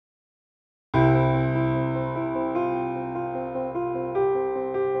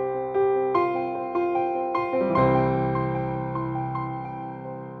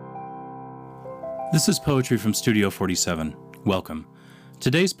This is Poetry from Studio 47. Welcome.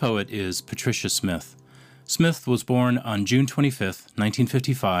 Today's poet is Patricia Smith. Smith was born on June 25,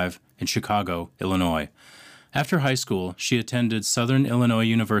 1955, in Chicago, Illinois. After high school, she attended Southern Illinois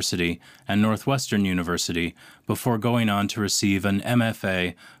University and Northwestern University before going on to receive an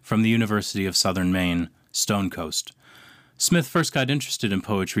MFA from the University of Southern Maine, Stone Coast. Smith first got interested in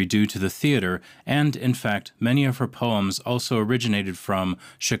poetry due to the theater, and, in fact, many of her poems also originated from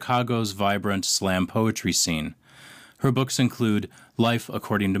Chicago's vibrant slam poetry scene. Her books include Life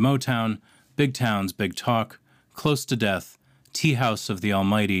According to Motown, Big Town's Big Talk, Close to Death, Tea House of the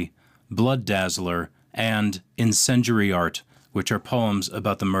Almighty, Blood Dazzler, and Incendiary Art, which are poems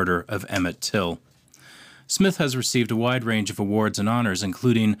about the murder of Emmett Till. Smith has received a wide range of awards and honors,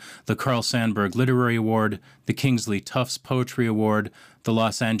 including the Carl Sandburg Literary Award, the Kingsley Tufts Poetry Award, the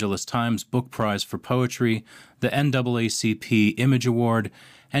Los Angeles Times Book Prize for Poetry, the NAACP Image Award,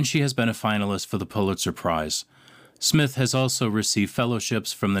 and she has been a finalist for the Pulitzer Prize. Smith has also received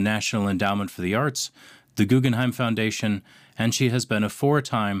fellowships from the National Endowment for the Arts, the Guggenheim Foundation, and she has been a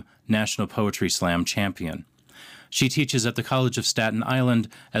 4-time National Poetry Slam champion. She teaches at the College of Staten Island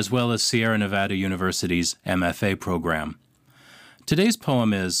as well as Sierra Nevada University's MFA program. Today's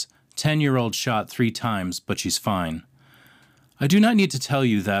poem is 10-Year-Old Shot 3 Times, But She's Fine. I do not need to tell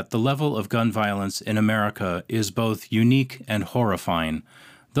you that the level of gun violence in America is both unique and horrifying.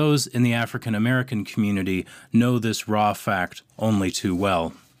 Those in the African American community know this raw fact only too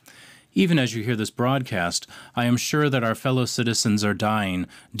well. Even as you hear this broadcast, I am sure that our fellow citizens are dying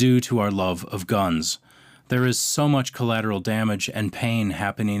due to our love of guns. There is so much collateral damage and pain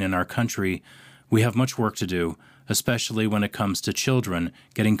happening in our country. We have much work to do, especially when it comes to children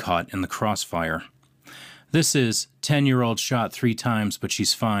getting caught in the crossfire. This is 10-Year-Old Shot 3 Times, But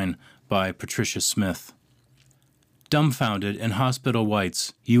She's Fine by Patricia Smith. Dumbfounded in hospital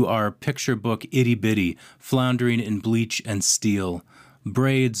whites, you are picture book itty-bitty, floundering in bleach and steel.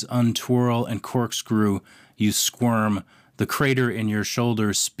 Braids untwirl and corkscrew, you squirm. The crater in your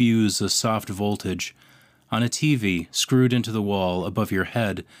shoulder spews a soft voltage. On a TV, screwed into the wall above your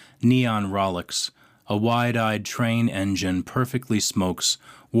head, neon rollicks. A wide-eyed train engine perfectly smokes,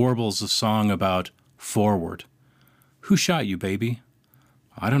 warbles a song about forward. Who shot you, baby?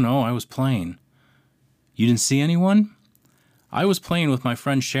 I don't know, I was playing. You didn't see anyone? I was playing with my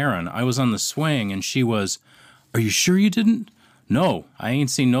friend Sharon. I was on the swing and she was, Are you sure you didn't? No, I ain't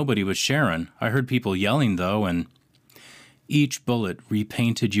seen nobody but Sharon. I heard people yelling though, and each bullet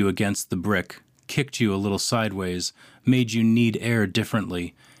repainted you against the brick, kicked you a little sideways, made you need air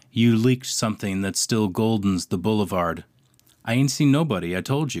differently. You leaked something that still goldens the boulevard. I ain't seen nobody, I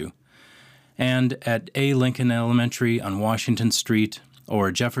told you. And at A. Lincoln Elementary on Washington Street,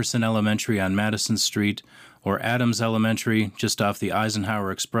 or Jefferson Elementary on Madison Street, or Adams Elementary just off the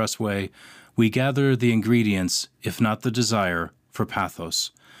Eisenhower Expressway, we gather the ingredients, if not the desire, for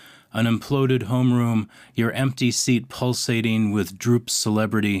pathos. An imploded homeroom, your empty seat pulsating with drooped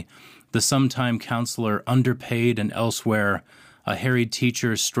celebrity, the sometime counselor underpaid and elsewhere, a harried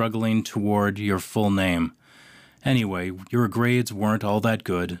teacher struggling toward your full name. Anyway, your grades weren't all that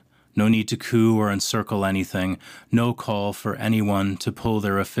good. No need to coo or encircle anything. No call for anyone to pull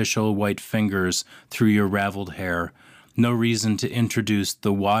their official white fingers through your raveled hair. No reason to introduce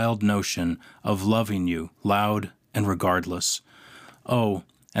the wild notion of loving you, loud and regardless. Oh,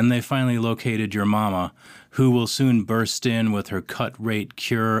 and they finally located your mama, who will soon burst in with her cut-rate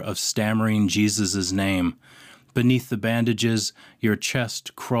cure of stammering Jesus' name. Beneath the bandages, your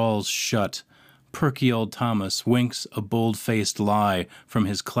chest crawls shut. Perky old Thomas winks a bold-faced lie from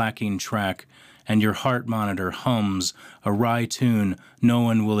his clacking track, and your heart monitor hums a wry tune no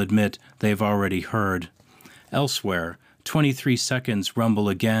one will admit they've already heard. Elsewhere, 23 seconds rumble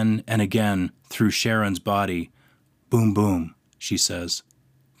again and again through Sharon's body. Boom, boom, she says,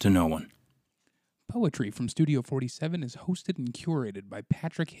 to no one. Poetry from Studio 47 is hosted and curated by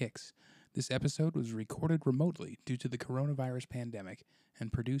Patrick Hicks. This episode was recorded remotely due to the coronavirus pandemic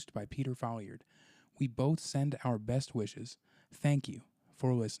and produced by Peter Folliard. We both send our best wishes. Thank you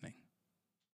for listening.